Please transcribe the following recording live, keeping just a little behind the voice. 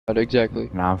Exactly.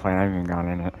 Nah, I'm fine. I haven't even gone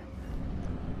in it.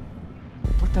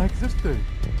 What the heck is this thing?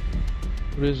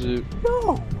 What is it?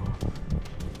 No!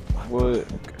 What?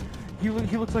 He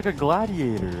looks like a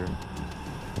gladiator.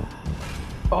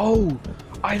 Oh,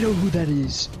 I know who that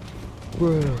is,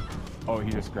 bro. Oh, he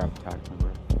just grabbed attack me,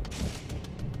 bro.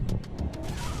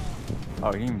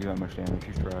 Oh, he didn't even do that much damage.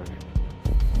 He's trash.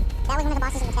 That was one of the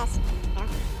bosses in the test. Yeah.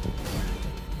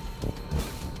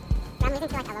 I'm moving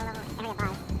to like a low level area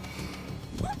boss.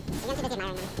 You're too busy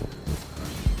admiring them.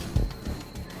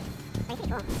 But he's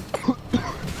pretty cool.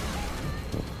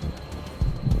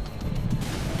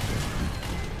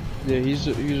 Yeah,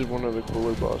 he's one of the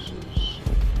cooler bosses.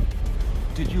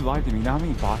 Did you lie to me? You know how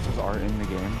many bosses are in the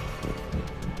game?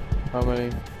 How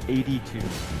many? 82.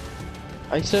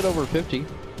 I said over 50.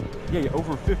 Yeah,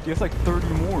 over 50. That's like 30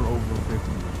 more over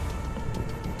 50.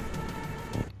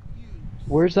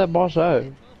 Where's that boss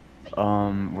at?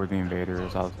 Where the invader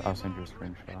is. I'll send you a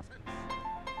screenshot.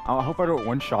 I hope I don't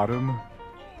one-shot him.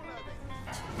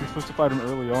 You're supposed to fight him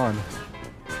early on.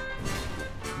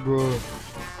 Bro.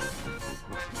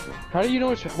 How do you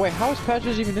know it's... Wait, how is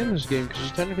Patches even in this game? Because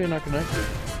it's technically not connected.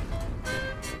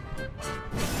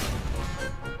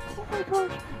 Oh my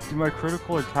gosh. Dude, my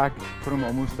critical attack put him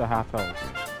almost to half health.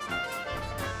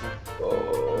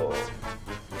 Oh.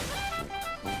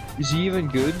 Is he even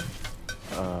good?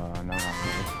 No, not really.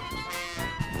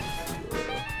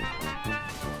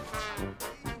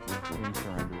 He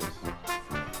surrenders.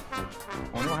 I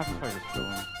wonder what happens if I just kill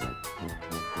him.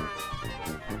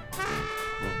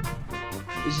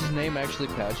 Is his name actually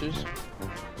Patches?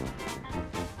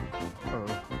 Oh.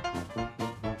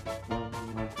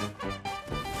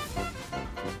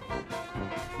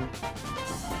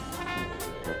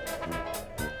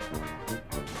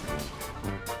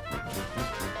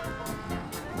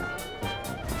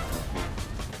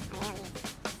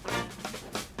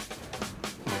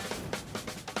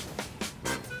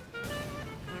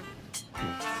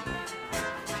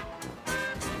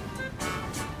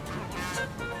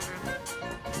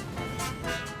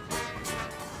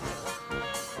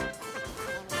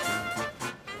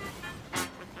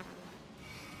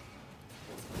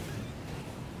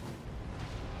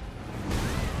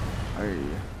 Hey.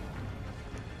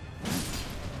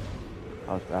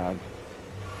 That was bad.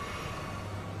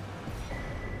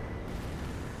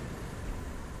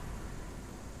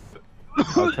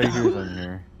 I'll tell you who's in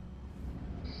here.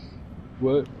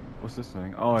 What? What's this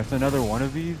thing? Oh, it's another one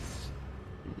of these?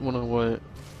 One of what?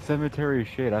 Cemetery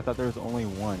Shade. I thought there was only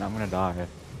one. I'm gonna die.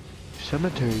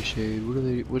 Cemetery Shade. What are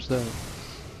they? What's that?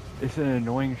 It's an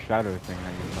annoying shadow thing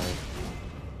that you like.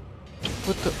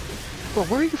 What the? Bro,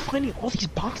 where are you finding all these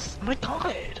boxes? My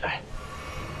God.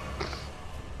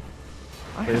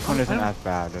 This one isn't as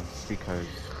bad because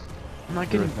I'm not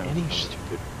getting any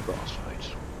stupid boss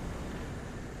fights.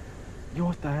 Yo,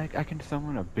 what the heck? I can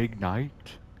summon a big knight?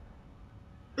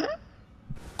 Dang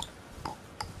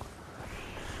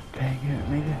it,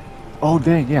 maybe. Oh,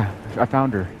 dang, yeah. I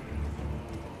found her.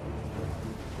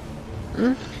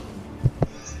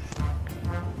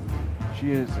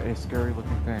 She is a scary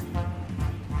looking thing.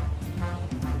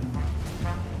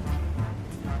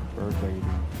 Bird lady.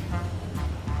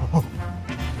 Oh!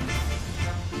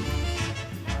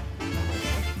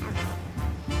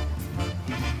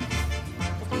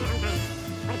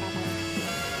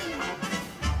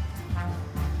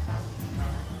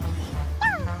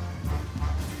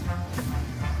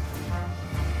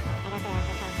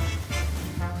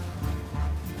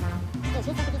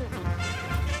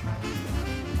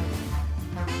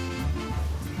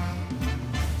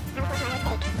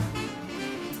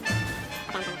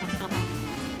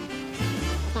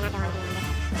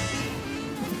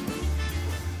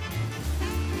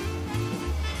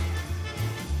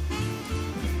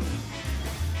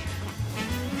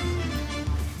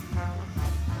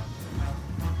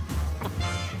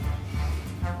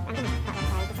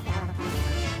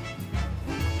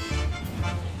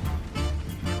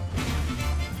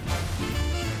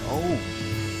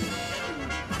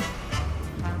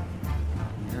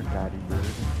 You're daddy bird.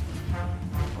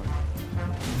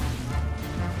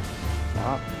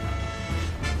 Stop.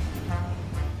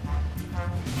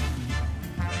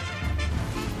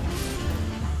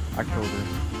 I killed her.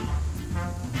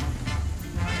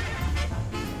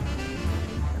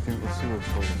 I think let's see what it's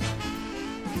holding.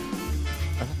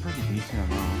 That's a pretty decent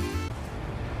amount.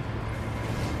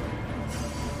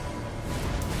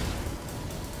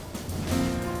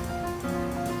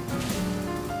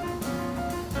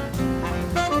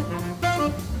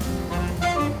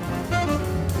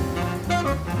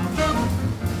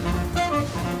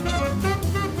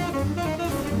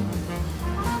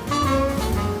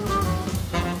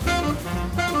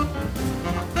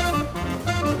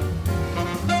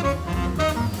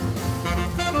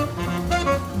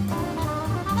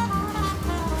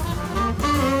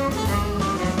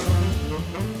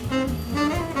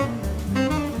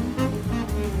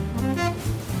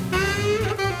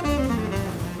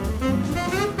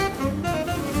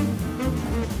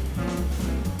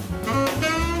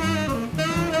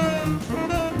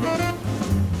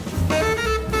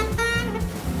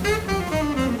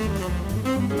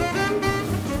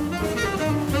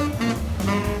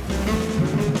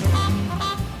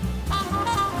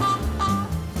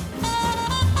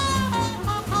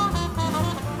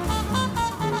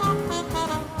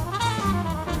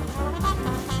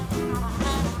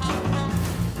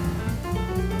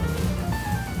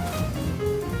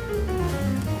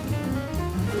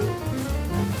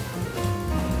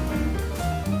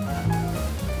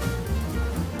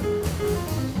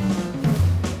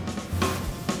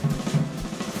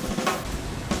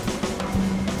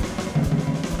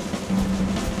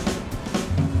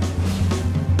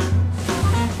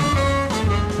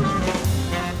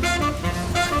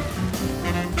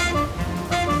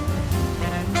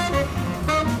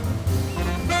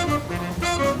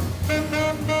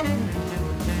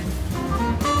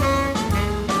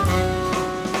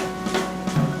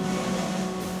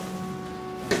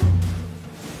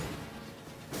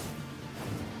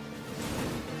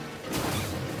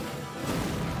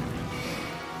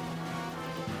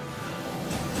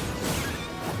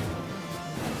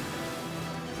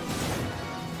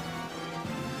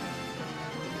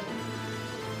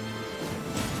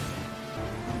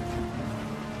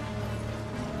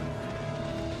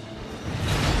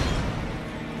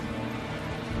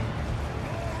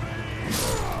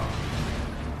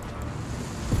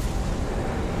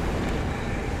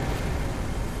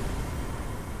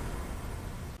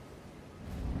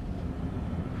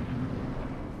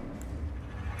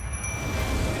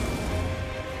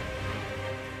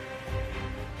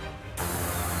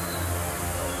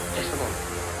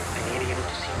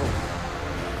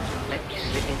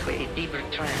 deeper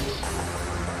trance.